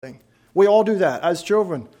We all do that as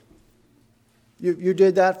children. You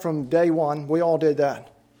did that from day one. We all did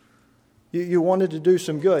that. You wanted to do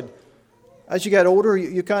some good. As you get older,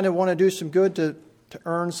 you kind of want to do some good to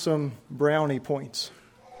earn some brownie points.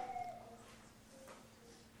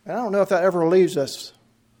 And I don't know if that ever leaves us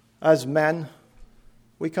as men.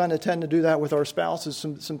 We kind of tend to do that with our spouses.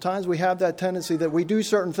 Sometimes we have that tendency that we do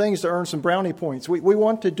certain things to earn some brownie points. We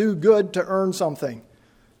want to do good to earn something.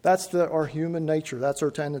 That's our human nature. That's our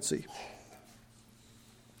tendency.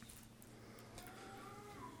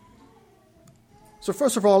 So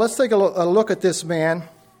first of all, let's take a look at this man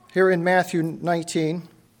here in Matthew 19.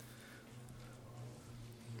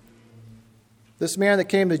 This man that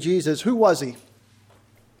came to Jesus, who was he?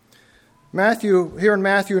 Here in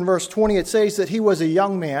Matthew in verse 20, it says that he was a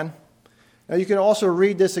young man. Now you can also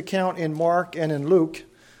read this account in Mark and in Luke.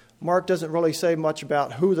 Mark doesn't really say much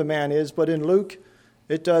about who the man is, but in Luke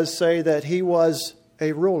it does say that he was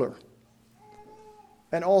a ruler.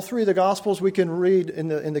 And all three of the Gospels we can read in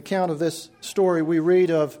the account of this story, we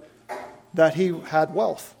read of that he had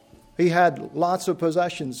wealth. He had lots of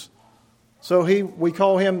possessions. So we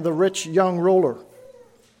call him the rich young ruler.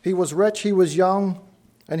 He was rich, he was young,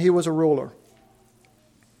 and he was a ruler.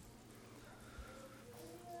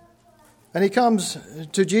 And he comes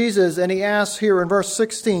to Jesus and he asks here in verse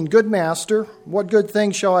 16, "Good master, what good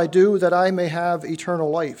thing shall I do that I may have eternal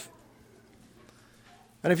life?"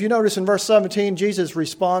 And if you notice in verse 17, Jesus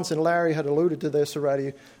responds, and Larry had alluded to this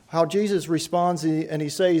already, how Jesus responds and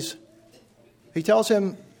he tells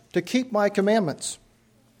him to keep my commandments.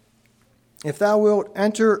 If thou wilt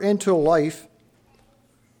enter into life,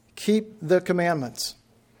 keep the commandments.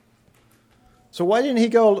 So why didn't he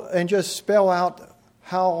go and just spell out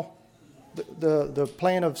how the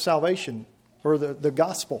plan of salvation or the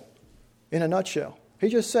gospel in a nutshell? He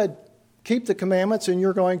just said, keep the commandments and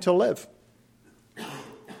you're going to live.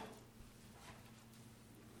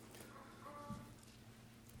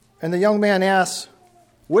 And the young man asks,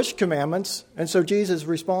 which commandments? And so Jesus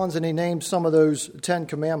responds and he names some of those 10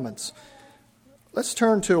 commandments. Let's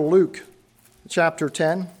turn to Luke chapter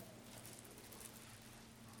 10.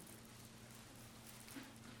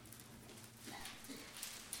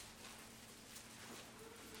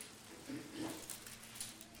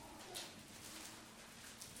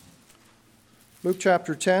 Luke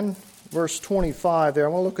chapter 10, verse 25 there. I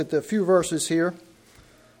want to look at the few verses here,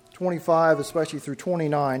 25 especially through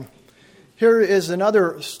 29. Here is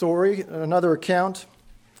another story, another account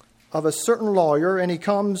of a certain lawyer, and he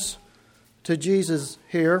comes to Jesus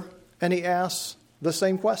here, and he asks the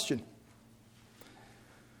same question.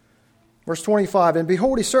 Verse 25, "And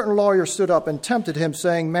behold, a certain lawyer stood up and tempted him,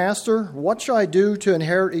 saying, Master, what shall I do to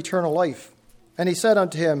inherit eternal life? And he said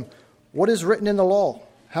unto him, What is written in the law?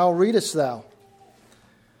 How readest thou?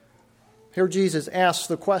 Here Jesus asks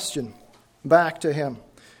the question back to him.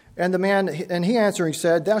 And the man, and he answering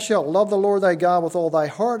said, Thou shalt love the Lord thy God with all thy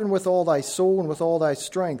heart and with all thy soul and with all thy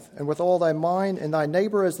strength and with all thy mind, and thy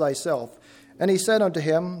neighbor as thyself. And he said unto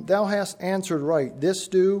him, Thou hast answered right. This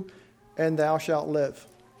do, and thou shalt live.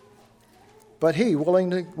 But he,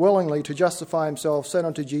 willingly to justify himself, said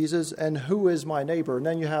unto Jesus, And who is my neighbor? And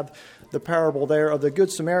then you have the parable there of the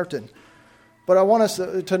Good Samaritan. But I want us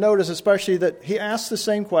to notice especially that he asked the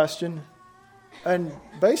same question, and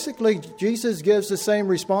basically Jesus gives the same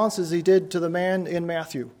response as he did to the man in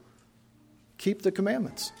Matthew. Keep the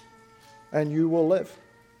commandments, and you will live.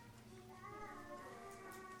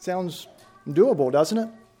 Sounds doable, doesn't it?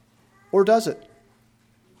 Or does it?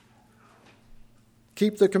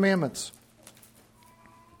 Keep the commandments.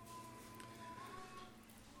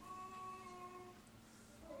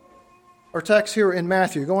 Our text here in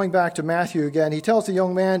Matthew, going back to Matthew again, he tells the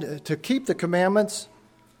young man to keep the commandments.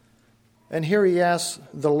 And here he asks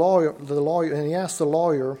the lawyer,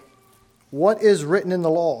 what is written in the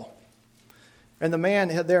law? And the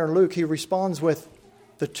man there in Luke, he responds with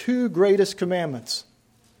the two greatest commandments.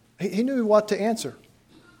 He knew what to answer.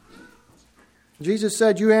 Jesus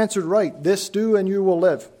said, You answered right. This do, and you will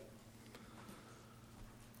live.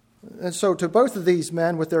 And so to both of these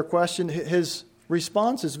men with their question, his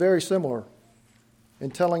response is very similar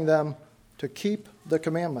in telling them to keep the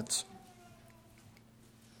commandments.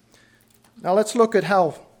 Now let's look at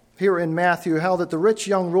how, here in Matthew, how that the rich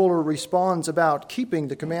young ruler responds about keeping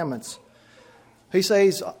the commandments. He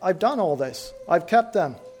says, I've done all this. I've kept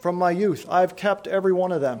them from my youth. I've kept every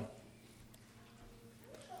one of them.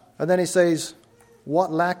 And then he says,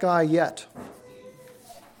 What lack I yet?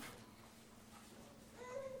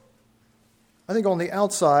 I think on the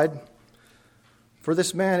outside, for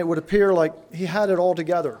this man, it would appear like he had it all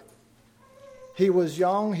together. He was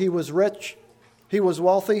young, he was rich, he was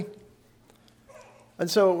wealthy. And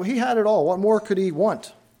so he had it all. What more could he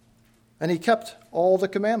want? And he kept all the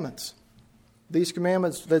commandments. These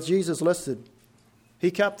commandments that Jesus listed, he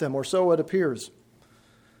kept them, or so it appears.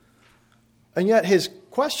 And yet his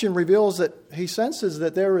question reveals that he senses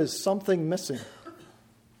that there is something missing.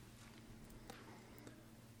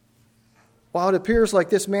 While it appears like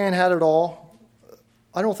this man had it all,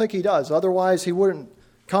 I don't think he does. Otherwise, he wouldn't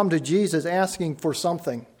come to Jesus asking for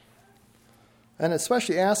something, and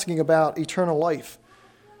especially asking about eternal life.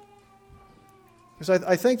 Because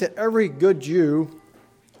I think that every good Jew,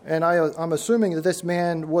 and I'm assuming that this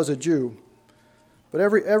man was a Jew, but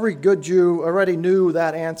every good Jew already knew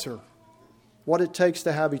that answer, what it takes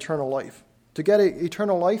to have eternal life. To get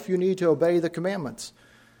eternal life, you need to obey the commandments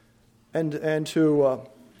and to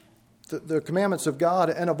the commandments of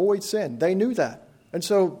God and avoid sin. They knew that. And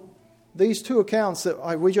so these two accounts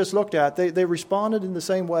that we just looked at, they responded in the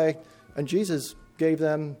same way, and Jesus gave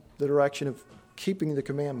them the direction of keeping the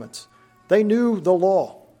commandments. They knew the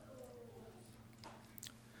law.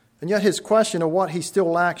 And yet his question of what he still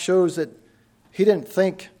lacked shows that he didn't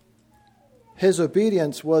think his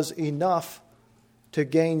obedience was enough to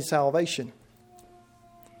gain salvation.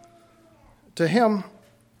 To him,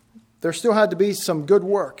 there still had to be some good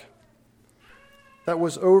work that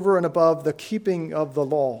was over and above the keeping of the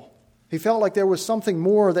law. He felt like there was something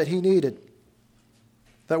more that he needed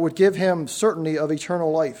that would give him certainty of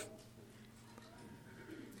eternal life.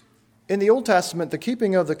 In the Old Testament, the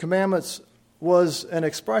keeping of the commandments was an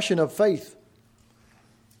expression of faith.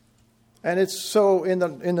 And it's so in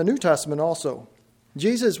the New Testament also.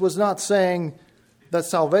 Jesus was not saying that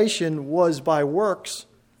salvation was by works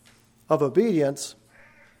of obedience,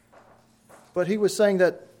 but he was saying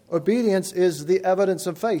that obedience is the evidence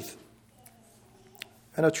of faith.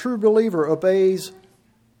 And a true believer obeys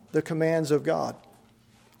the commands of God.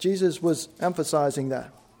 Jesus was emphasizing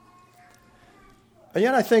that. And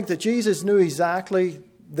yet I think that Jesus knew exactly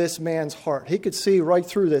this man's heart. He could see right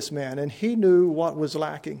through this man, and he knew what was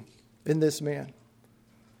lacking in this man.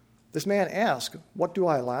 This man asked, "What do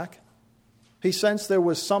I lack?" He sensed there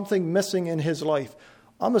was something missing in his life.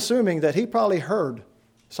 I'm assuming that he probably heard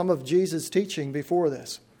some of Jesus' teaching before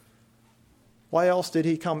this. Why else did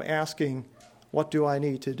he come asking, "What do I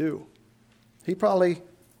need to do?" He probably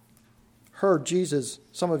heard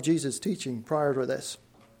some of Jesus' teaching prior to this.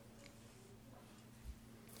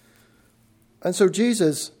 And so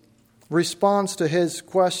Jesus responds to his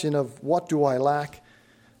question of what do I lack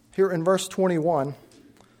here in verse 21.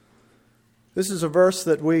 This is a verse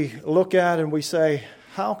that we look at and we say,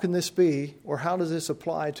 how can this be, or how does this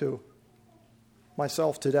apply to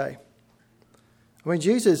myself today? I mean,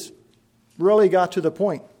 Jesus really got to the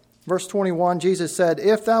point. Verse 21, Jesus said,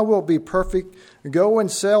 "If thou wilt be perfect, go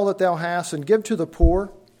and sell that thou hast, and give to the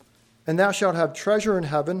poor, and thou shalt have treasure in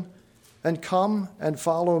heaven, and come and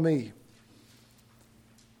follow me."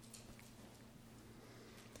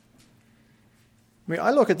 I mean,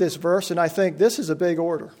 I look at this verse and I think this is a big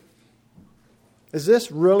order. Is this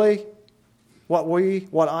really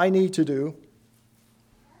what I need to do?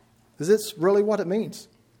 Is this really what it means?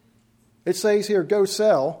 It says here, go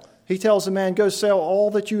sell. He tells the man, go sell all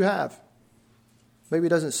that you have. Maybe it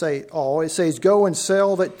doesn't say all. It says, go and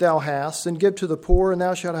sell that thou hast, and give to the poor, and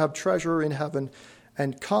thou shalt have treasure in heaven,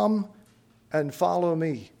 and come and follow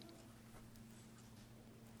me.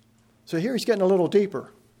 So here he's getting a little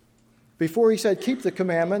deeper. Before he said, keep the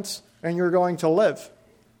commandments, and you're going to live.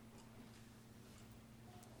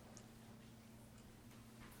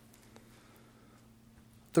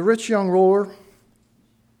 The rich young ruler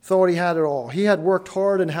thought he had it all. He had worked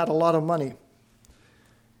hard and had a lot of money.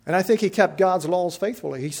 And I think he kept God's laws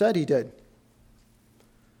faithfully. He said he did.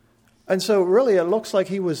 And so really it looks like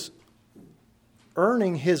he was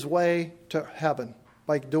earning his way to heaven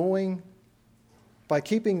by keeping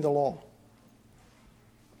the law.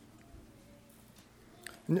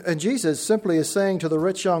 And Jesus simply is saying to the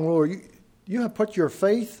rich young ruler, you have put your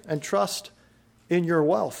faith and trust in your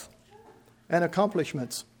wealth and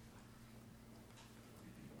accomplishments.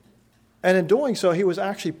 And in doing so, he was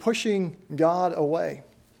actually pushing God away.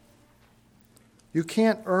 You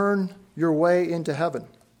can't earn your way into heaven.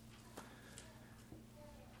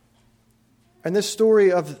 And this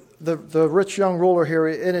story of the rich young ruler here,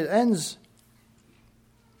 and it ends,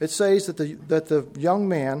 it says that the young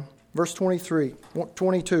man, verse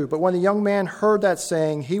 22, but when the young man heard that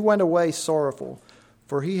saying, he went away sorrowful,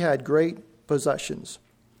 for he had great possessions.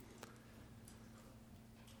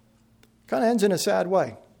 Kind of ends in a sad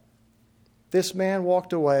way. This man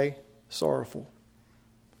walked away sorrowful.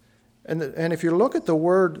 And if you look at the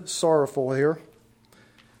word sorrowful here,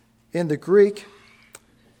 in the Greek,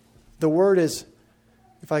 the word is,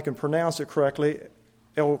 if I can pronounce it correctly,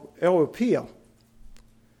 Elopia.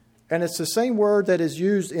 And it's the same word that is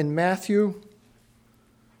used in Matthew.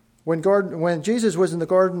 When Jesus was in the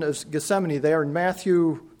Garden of Gethsemane there in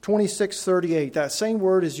Matthew 26:38, that same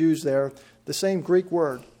word is used there. The same Greek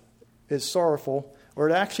word is sorrowful, or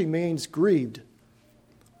it actually means grieved.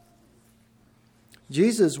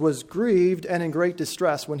 Jesus was grieved and in great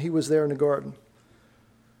distress when he was there in the garden.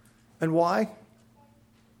 And why?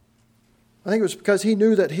 I think it was because he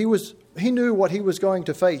knew that he knew what he was going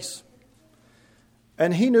to face.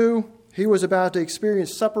 And he knew he was about to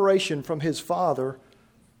experience separation from his Father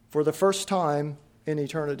for the first time in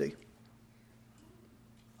eternity.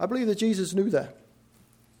 I believe that Jesus knew that.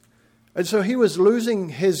 And so he was losing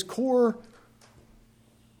his core,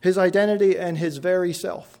 his identity, and his very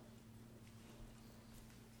self.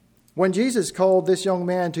 When Jesus called this young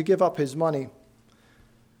man to give up his money,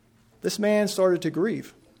 this man started to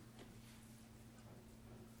grieve.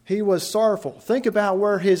 He was sorrowful. Think about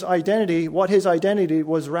where his identity, what his identity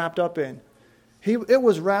was wrapped up in. It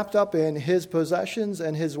was wrapped up in his possessions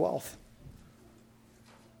and his wealth.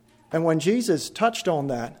 And when Jesus touched on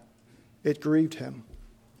that, it grieved him.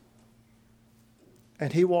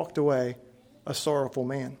 And he walked away a sorrowful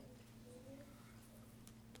man.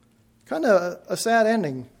 Kind of a sad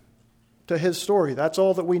ending to his story. That's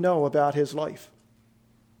all that we know about his life.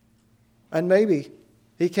 And maybe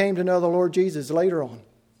he came to know the Lord Jesus later on.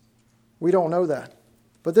 We don't know that.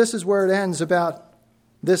 But this is where it ends about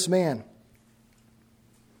this man.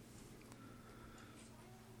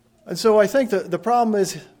 And so I think that the problem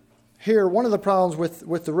is here, one of the problems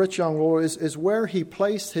with the rich young ruler is where he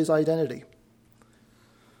placed his identity.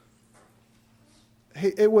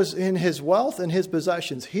 It was in his wealth and his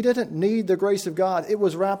possessions. He didn't need the grace of God. It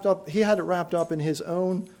was wrapped up. He had it wrapped up in his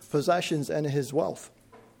own possessions and his wealth.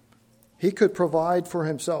 He could provide for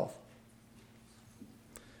himself.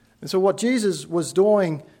 And so what Jesus was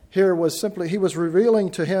doing here was simply, he was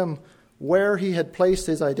revealing to him where he had placed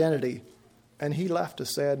his identity. And he left a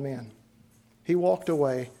sad man. He walked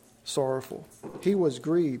away sorrowful. He was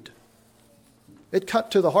grieved. It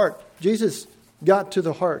cut to the heart. Jesus got to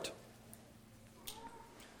the heart.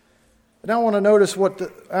 And I want to notice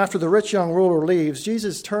after the rich young ruler leaves,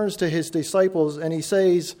 Jesus turns to his disciples and he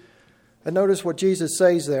says, and notice what Jesus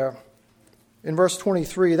says there. In verse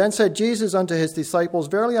 23, then said Jesus unto his disciples,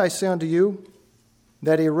 verily I say unto you,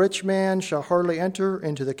 that a rich man shall hardly enter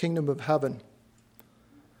into the kingdom of heaven.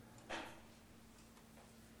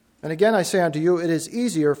 And again I say unto you, it is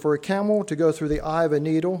easier for a camel to go through the eye of a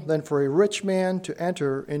needle than for a rich man to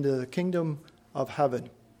enter into the kingdom of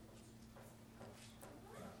heaven.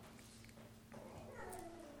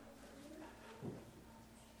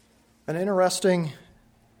 An interesting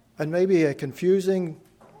and maybe a confusing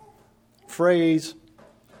phrase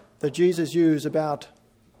that Jesus used about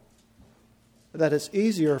that it's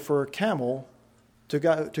easier for a camel to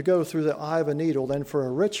go through the eye of a needle than for a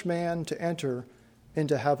rich man to enter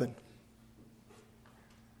into heaven.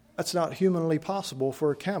 That's not humanly possible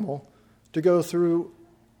for a camel to go through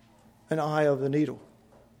an eye of the needle.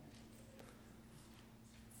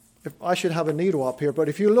 If I should have a needle up here, but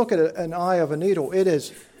if you look at an eye of a needle,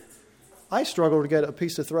 I struggle to get a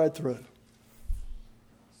piece of thread through it,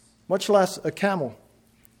 much less a camel.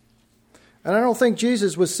 And I don't think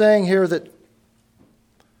Jesus was saying here that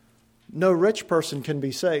no rich person can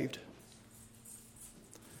be saved.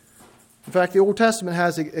 In fact, the Old Testament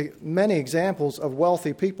has many examples of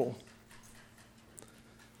wealthy people.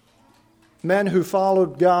 Men who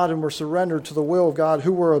followed God and were surrendered to the will of God,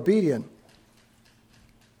 who were obedient.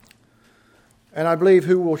 And I believe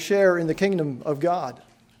who will share in the kingdom of God.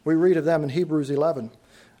 We read of them in Hebrews 11.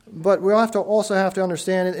 But we also have to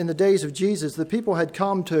understand in the days of Jesus, the people had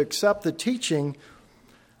come to accept the teaching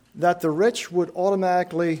that the rich would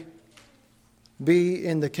automatically be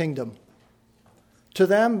in the kingdom. To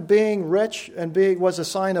them, being rich was a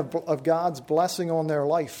sign of God's blessing on their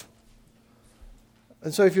life.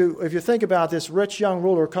 And so if you think about this rich young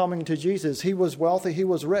ruler coming to Jesus, he was wealthy, he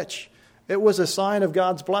was rich. It was a sign of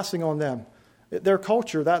God's blessing on them. Their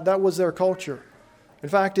culture, that was their culture. In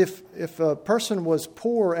fact, if a person was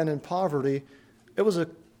poor and in poverty, it was a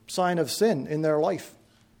sign of sin in their life.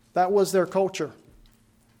 That was their culture.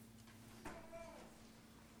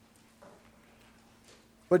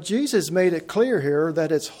 But Jesus made it clear here that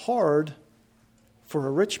it's hard for a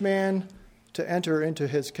rich man to enter into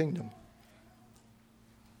his kingdom.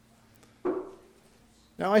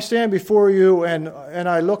 Now I stand before you and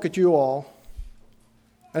I look at you all,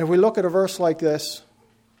 and if we look at a verse like this,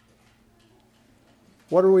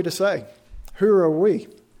 what are we to say? Who are we?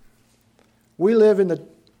 We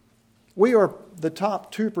are the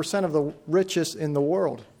top 2% of the richest in the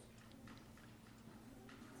world.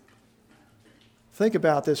 Think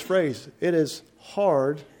about this phrase. It is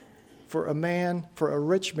hard for a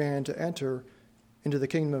rich man to enter into the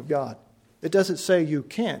kingdom of God. It doesn't say you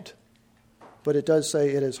can't, but it does say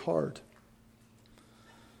it is hard.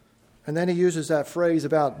 And then he uses that phrase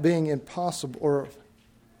about being impossible, or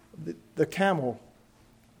the camel.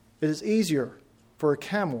 It is easier for a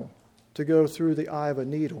camel to go through the eye of a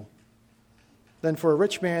needle than for a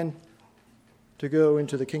rich man to go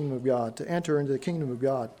into the kingdom of God, to enter into the kingdom of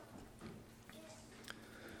God.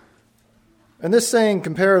 And this saying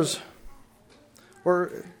compares,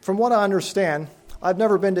 or from what I understand, I've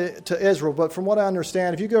never been to Israel, but from what I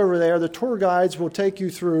understand, if you go over there, the tour guides will take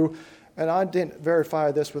you through, and I didn't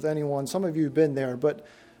verify this with anyone. Some of you have been there, but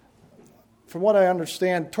from what I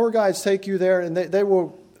understand, tour guides take you there, and they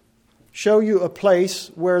will show you a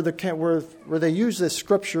place where they use this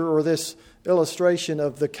scripture or this illustration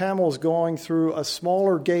of the camels going through a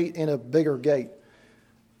smaller gate in a bigger gate.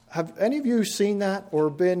 Have any of you seen that or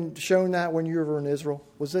been shown that when you were in Israel?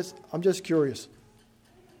 I'm just curious.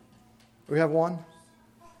 We have one?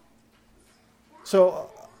 So,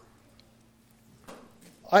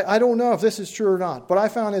 I don't know if this is true or not, but I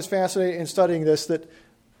found this fascinating in studying this, that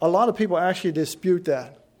a lot of people actually dispute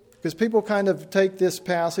that. Because people kind of take this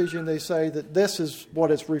passage and they say that this is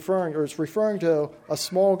what it's referring, or it's referring to a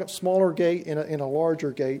smaller gate in a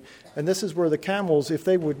larger gate. And this is where the camels, if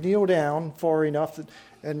they would kneel down far enough,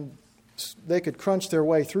 and they could crunch their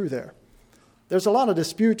way through there. There's a lot of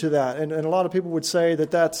dispute to that, and a lot of people would say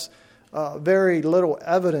that that's very little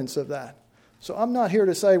evidence of that. So I'm not here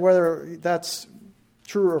to say whether that's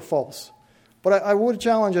true or false. But I would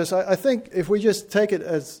challenge us. I think if we just take it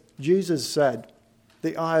as Jesus said,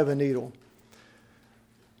 the eye of a needle,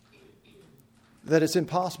 that it's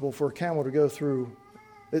impossible for a camel to go through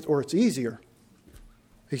it, or it's easier,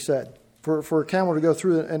 he said, for a camel to go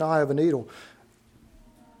through an eye of a needle.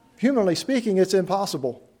 Humanly speaking, it's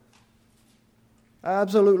impossible.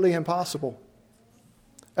 Absolutely impossible.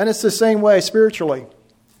 And it's the same way spiritually.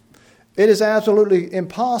 It is absolutely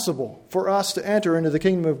impossible for us to enter into the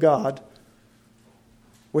kingdom of God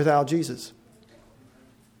without Jesus.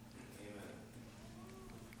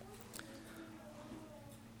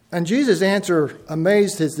 And Jesus' answer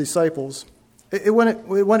amazed his disciples. It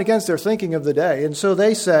went against their thinking of the day. And so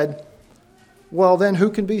they said, well, then who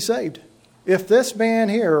can be saved? If this man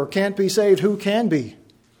here can't be saved, who can be?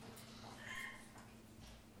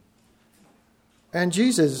 And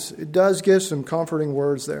Jesus does give some comforting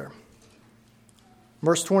words there.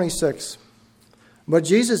 Verse 26, but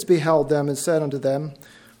Jesus beheld them and said unto them,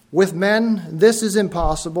 with men this is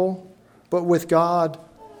impossible, but with God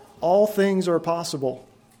all things are possible.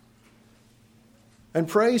 And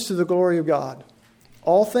praise to the glory of God.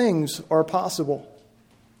 All things are possible.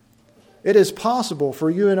 It is possible for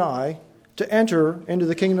you and I to enter into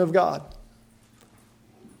the kingdom of God.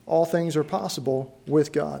 All things are possible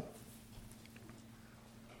with God.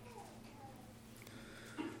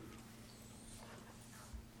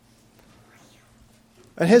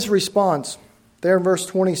 And his response, there in verse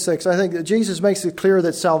 26, I think that Jesus makes it clear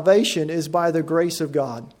that salvation is by the grace of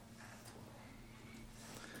God.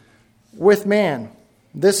 With man,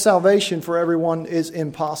 this salvation for everyone is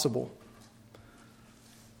impossible.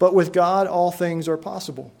 But with God, all things are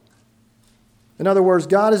possible. In other words,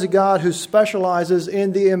 God is a God who specializes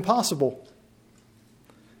in the impossible.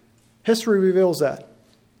 History reveals that.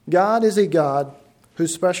 God is a God who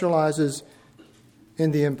specializes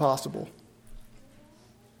in the impossible.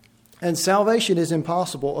 And salvation is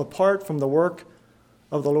impossible apart from the work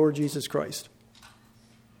of the Lord Jesus Christ.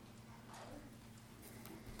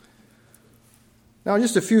 Now,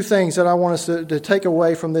 just a few things that I want us to take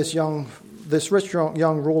away from this rich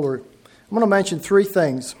young ruler. I'm going to mention three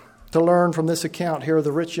things to learn from this account here of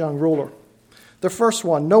the rich young ruler. The first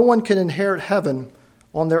one, no one can inherit heaven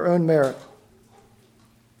on their own merit.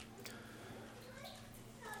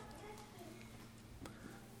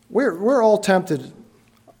 We're all tempted,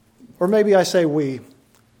 or maybe I say we.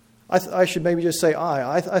 I should maybe just say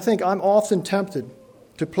I think I'm often tempted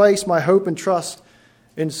to place my hope and trust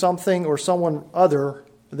in something or someone other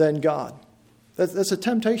than God. That's a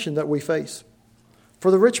temptation that we face.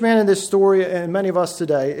 For the rich man in this story, and many of us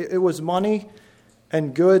today, it was money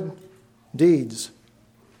and good deeds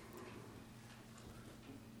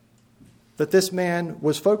that this man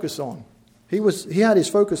was focused on. He had his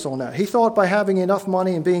focus on that. He thought by having enough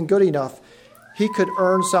money and being good enough, he could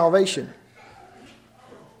earn salvation.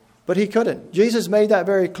 But he couldn't. Jesus made that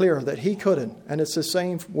very clear that he couldn't. And it's the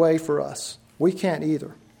same way for us. We can't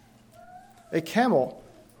either. A camel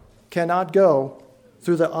cannot go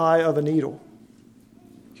through the eye of a needle.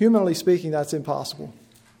 Humanly speaking, that's impossible.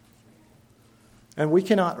 And we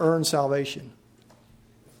cannot earn salvation.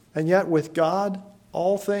 And yet with God,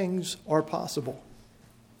 all things are possible.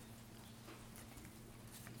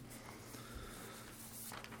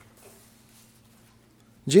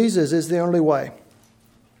 Jesus is the only way.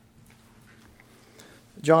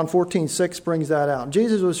 John 14:6 brings that out.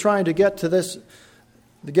 Jesus was trying to get this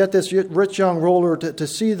rich young ruler to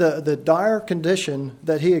see the dire condition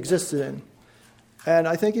that he existed in. And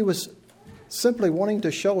I think he was simply wanting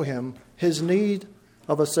to show him his need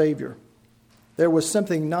of a Savior. There was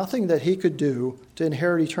simply nothing that he could do to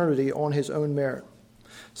inherit eternity on his own merit.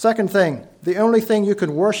 Second thing, the only thing you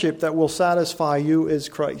can worship that will satisfy you is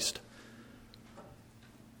Christ.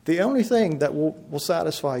 The only thing that will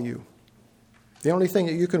satisfy you, the only thing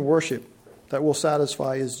that you can worship that will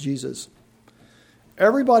satisfy is Jesus.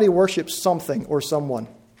 Everybody worships something or someone.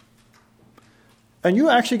 And you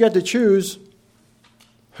actually get to choose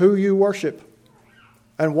who you worship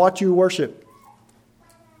and what you worship.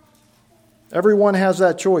 Everyone has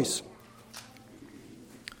that choice.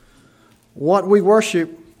 What we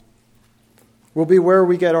worship will be where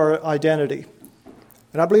we get our identity.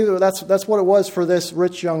 And I believe that's what it was for this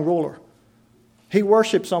rich young ruler. He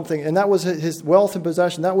worshiped something, and that was his wealth and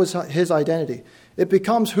possession. That was his identity. It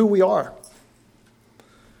becomes who we are.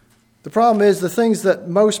 The problem is the things that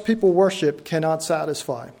most people worship cannot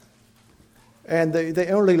satisfy. And they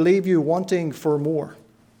only leave you wanting for more.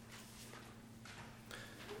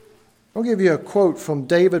 I'll give you a quote from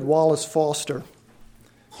David Wallace Foster.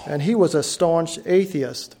 And he was a staunch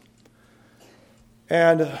atheist.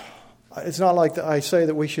 And it's not like I say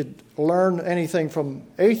that we should learn anything from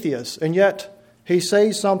atheists. And yet, he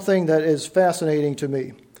says something that is fascinating to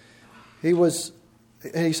me.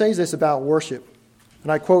 And he says this about worship.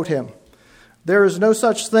 And I quote him, "There is no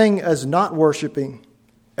such thing as not worshiping.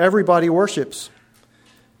 Everybody worships.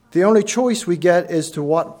 The only choice we get is to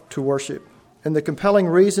what to worship. And the compelling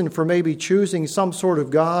reason for maybe choosing some sort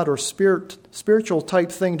of God or spiritual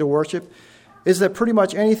type thing to worship is that pretty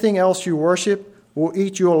much anything else you worship will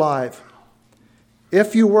eat you alive.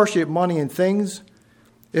 If you worship money and things,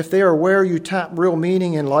 if they are where you tap real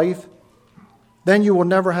meaning in life, then you will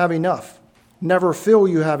never have enough, never feel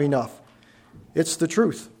you have enough. It's the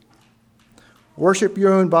truth. Worship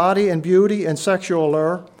your own body and beauty and sexual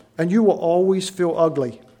allure, and you will always feel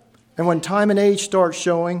ugly. And when time and age start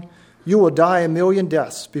showing, you will die a million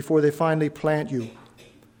deaths before they finally plant you."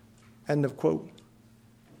 End of quote.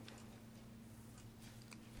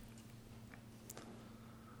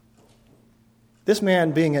 This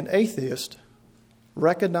man, being an atheist,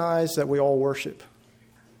 recognized that we all worship.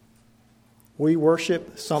 We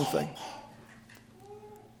worship something.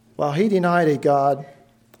 While he denied a God,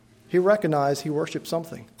 he recognized he worshiped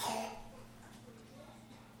something.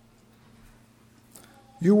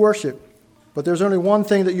 You worship, but there's only one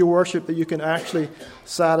thing that you worship that you can actually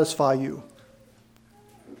satisfy you.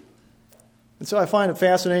 And so I find it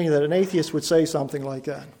fascinating that an atheist would say something like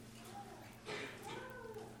that.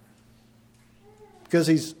 Because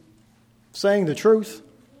he's saying the truth,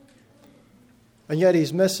 and yet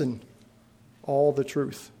he's missing all the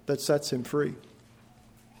truth that sets him free.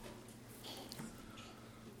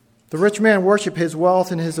 The rich man worshiped his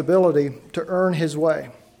wealth and his ability to earn his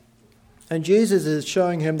way. And Jesus is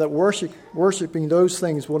showing him that worshiping those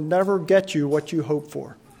things will never get you what you hope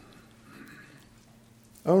for.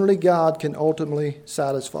 Only God can ultimately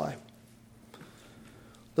satisfy.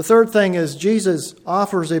 The third thing is Jesus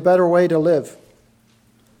offers a better way to live.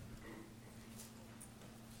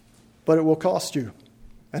 But it will cost you,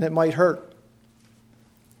 and it might hurt.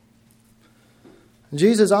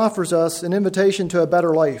 Jesus offers us an invitation to a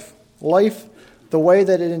better life. Life the way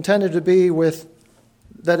that it intended to be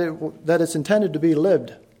that it's intended to be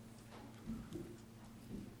lived.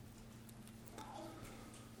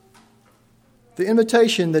 The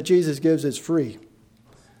invitation that Jesus gives is free,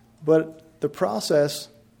 but the process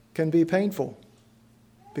can be painful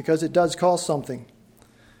because it does cost something.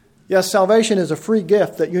 Yes, salvation is a free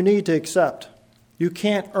gift that you need to accept. You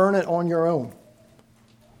can't earn it on your own.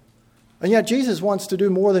 And yet Jesus wants to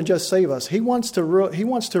do more than just save us. He wants to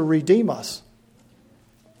redeem us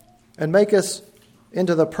and make us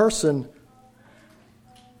into the person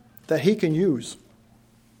that he can use.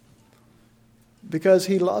 Because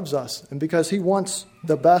he loves us and because he wants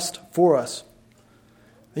the best for us.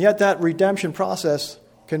 And yet that redemption process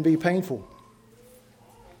can be painful.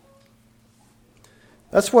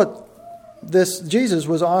 That's what Jesus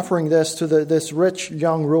was offering this to this rich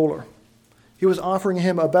young ruler. He was offering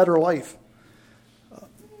him a better life.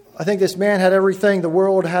 I think this man had everything the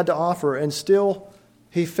world had to offer, and still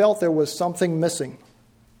he felt there was something missing.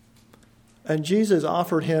 And Jesus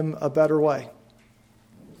offered him a better way.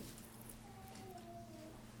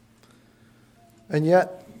 And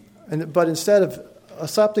yet, But instead of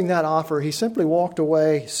accepting that offer, he simply walked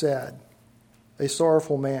away sad, a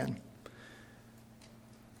sorrowful man.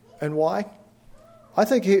 And why? I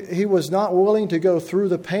think he was not willing to go through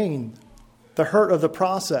the pain, the hurt of the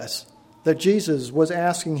process that Jesus was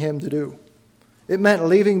asking him to do. It meant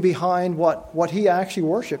leaving behind what he actually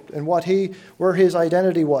worshipped and where his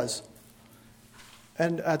identity was.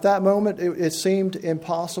 And at that moment, it seemed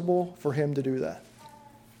impossible for him to do that.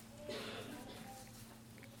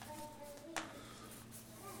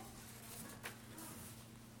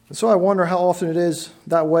 And so I wonder how often it is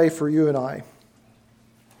that way for you and I.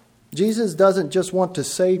 Jesus doesn't just want to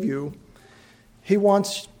save you. He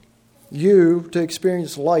wants you to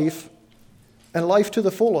experience life, and life to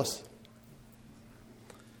the fullest.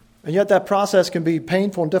 And yet that process can be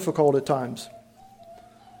painful and difficult at times.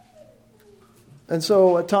 And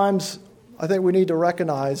so at times, I think we need to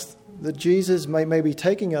recognize that Jesus may be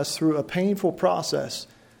taking us through a painful process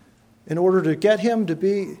in order to get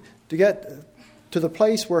to the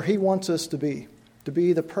place where he wants us to be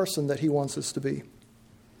the person that he wants us to be.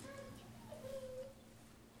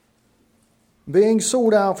 Being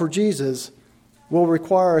sold out for Jesus will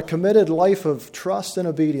require a committed life of trust and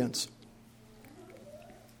obedience.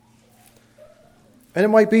 And it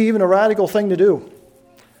might be even a radical thing to do.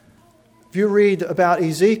 If you read about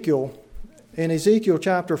Ezekiel, in Ezekiel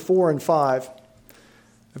chapter 4 and 5,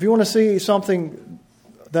 if you want to see something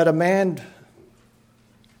that a man,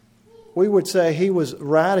 we would say he was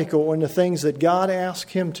radical in the things that God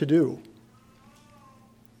asked him to do.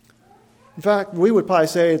 In fact, we would probably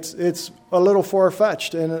say it's a little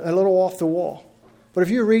far-fetched and a little off the wall. But if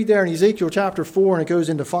you read there in Ezekiel chapter 4 and it goes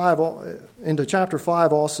into chapter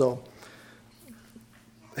 5 also,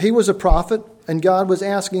 he was a prophet and God was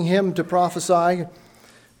asking him to prophesy.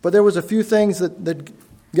 But there was a few things that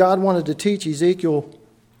God wanted to teach Ezekiel.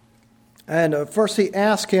 And first he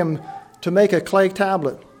asked him to make a clay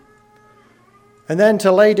tablet and then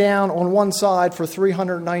to lay down on one side for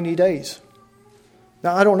 390 days.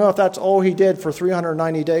 Now, I don't know if that's all he did for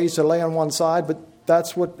 390 days to lay on one side, but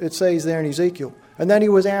that's what it says there in Ezekiel. And then he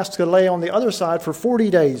was asked to lay on the other side for 40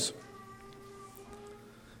 days.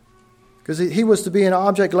 Because he was to be an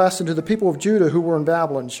object lesson to the people of Judah who were in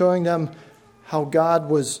Babylon, showing them how God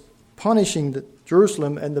was punishing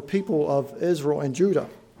Jerusalem and the people of Israel and Judah.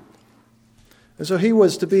 And so he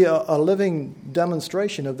was to be a living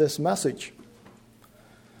demonstration of this message.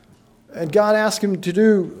 And God asked him to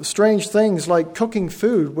do strange things like cooking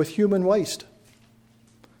food with human waste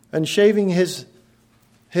and shaving his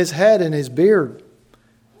head and his beard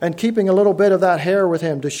and keeping a little bit of that hair with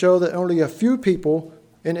him to show that only a few people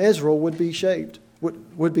in Israel would be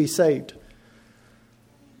would be saved.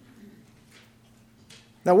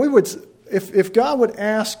 Now if God would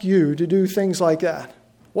ask you to do things like that,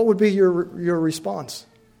 what would be your response?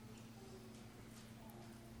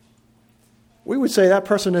 We would say that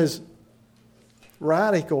person is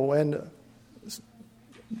radical and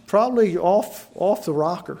probably off the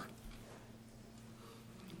rocker.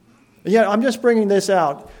 And yet, I'm just bringing this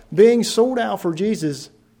out. Being sold out for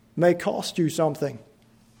Jesus may cost you something.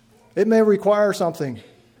 It may require something.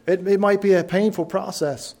 It might be a painful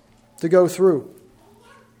process to go through.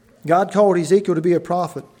 God called Ezekiel to be a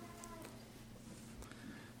prophet.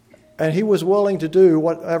 And he was willing to do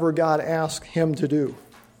whatever God asked him to do.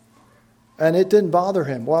 And it didn't bother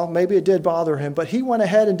him. Well, maybe it did bother him, but he went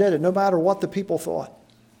ahead and did it, no matter what the people thought.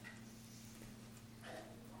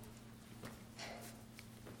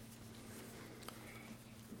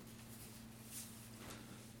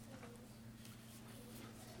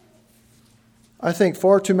 I think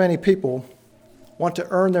far too many people want to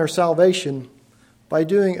earn their salvation by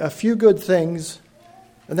doing a few good things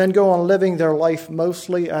and then go on living their life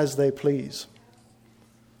mostly as they please.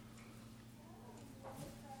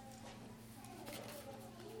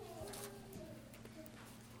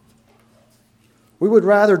 We would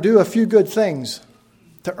rather do a few good things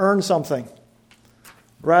to earn something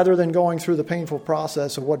rather than going through the painful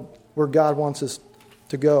process of where God wants us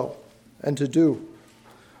to go and to do.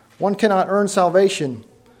 One cannot earn salvation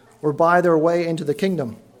or buy their way into the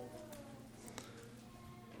kingdom.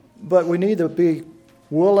 But we need to be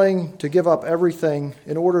willing to give up everything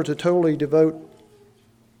in order to totally devote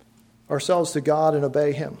ourselves to God and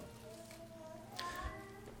obey Him.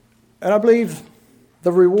 And I believe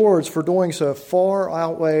the rewards for doing so far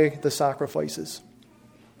outweigh the sacrifices.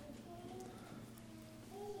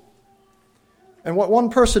 And what one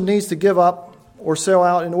person needs to give up or sell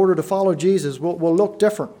out in order to follow Jesus will look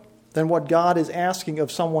different than what God is asking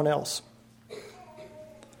of someone else.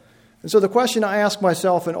 And so the question I ask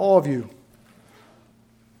myself and all of you,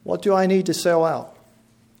 what do I need to sell out?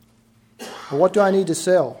 Or what do I need to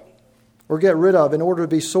sell or get rid of in order to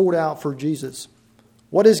be sold out for Jesus?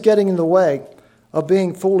 What is getting in the way of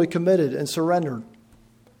being fully committed and surrendered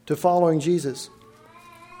to following Jesus?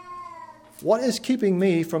 What is keeping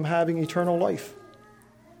me from having eternal life?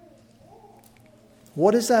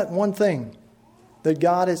 What is that one thing that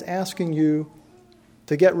God is asking you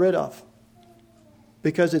to get rid of?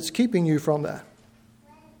 Because it's keeping you from that.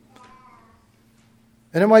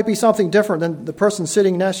 And it might be something different than the person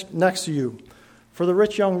sitting next to you. For the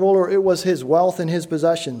rich young ruler, it was his wealth and his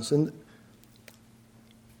possessions. And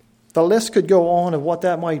the list could go on of what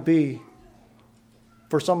that might be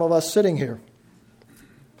for some of us sitting here.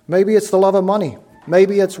 Maybe it's the love of money.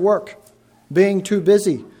 Maybe it's work, being too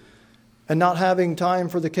busy and not having time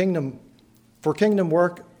for the kingdom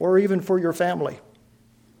work, or even for your family.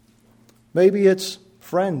 Maybe it's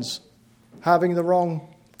friends, having the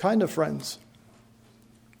wrong kind of friends.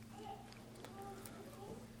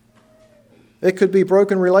 It could be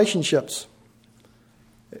broken relationships.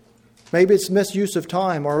 Maybe it's misuse of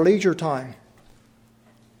time or leisure time.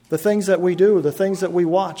 The things that we do, the things that we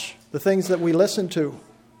watch, the things that we listen to.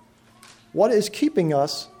 What is keeping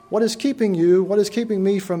us? What is keeping you? What is keeping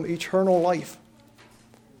me from eternal life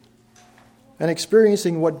and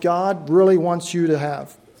experiencing what God really wants you to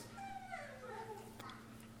have?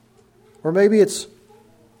 Or maybe it's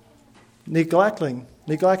neglecting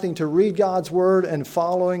to read God's word and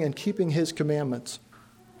following and keeping his commandments.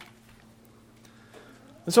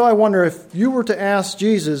 And so I wonder, if you were to ask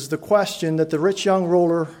Jesus the question that the rich young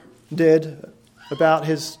ruler did about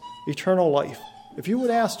his eternal life, if you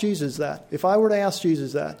would ask Jesus that, if I were to ask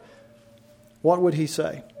Jesus that, what would he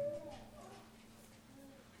say?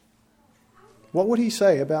 What would he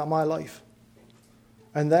say about my life?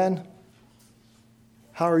 And then,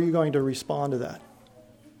 how are you going to respond to that?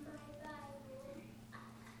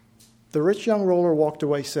 The rich young ruler walked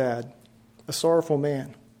away sad, a sorrowful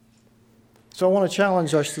man. So I want to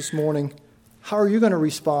challenge us this morning. How are you going to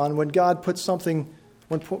respond when God puts something,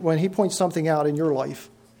 when he points something out in your life?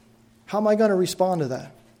 How am I going to respond to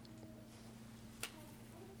that?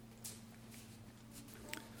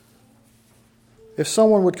 If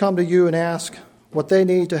someone would come to you and ask what they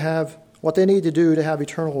need to do to have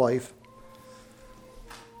eternal life,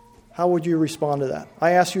 how would you respond to that?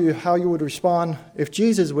 I ask you how you would respond if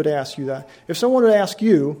Jesus would ask you that. If someone would ask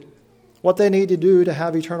you what they need to do to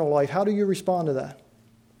have eternal life, how do you respond to that?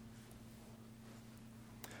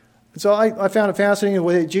 And so I found it fascinating the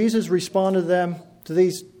way Jesus responded to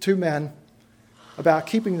these two men about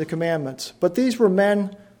keeping the commandments. But these were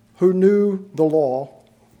men who knew the law.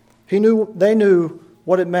 They knew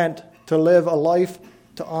what it meant to live a life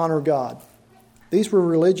to honor God. These were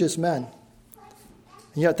religious men.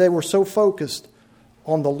 And yet they were so focused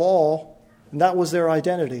on the law, and that was their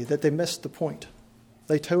identity, that they missed the point.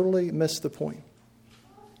 They totally missed the point.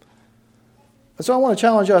 And so I want to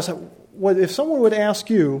challenge us, if someone would ask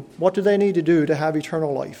you, what do they need to do to have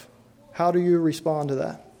eternal life? How do you respond to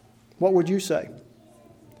that? What would you say?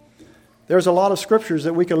 There's a lot of scriptures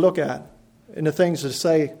that we can look at in the things to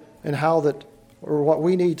say and how that, or what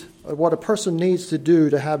we need, what a person needs to do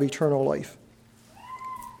to have eternal life.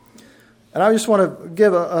 And I just want to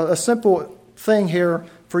give a simple thing here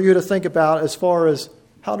for you to think about as far as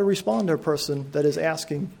how to respond to a person that is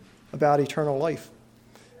asking about eternal life.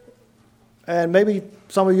 And maybe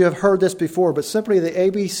some of you have heard this before, but simply the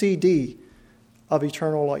ABCD of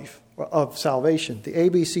eternal life, of salvation. The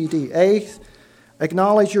ABCD. A,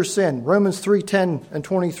 acknowledge your sin. Romans 3:10 and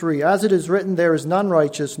 23. As it is written, there is none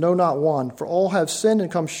righteous, no, not one. For all have sinned and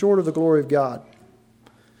come short of the glory of God.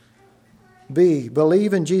 B,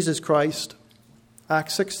 believe in Jesus Christ.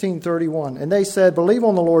 Acts 16:31. And they said, believe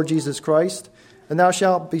on the Lord Jesus Christ, and thou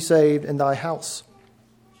shalt be saved in thy house.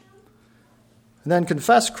 And then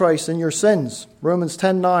confess Christ in your sins. Romans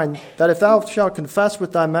 10:9. That if thou shalt confess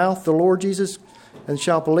with thy mouth the Lord Jesus, and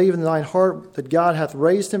shalt believe in thine heart that God hath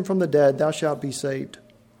raised him from the dead, thou shalt be saved.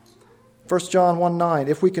 1 John 1:9.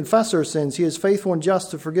 If we confess our sins, he is faithful and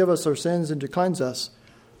just to forgive us our sins and to cleanse us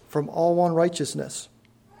from all unrighteousness.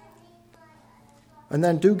 And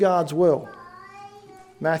then do God's will.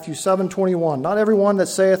 Matthew 7:21. Not everyone that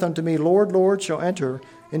saith unto me, Lord, Lord, shall enter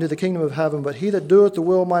into the kingdom of heaven, but he that doeth the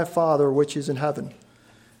will of my Father which is in heaven.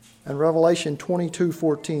 And Revelation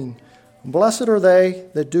 22:14. Blessed are they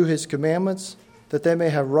that do his commandments, that they may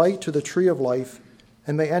have right to the tree of life,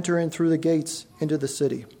 and may enter in through the gates into the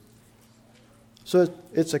city. So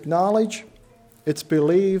it's acknowledge, it's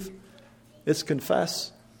believe, it's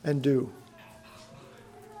confess, and do.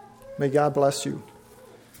 May God bless you.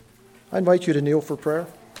 I invite you to kneel for prayer.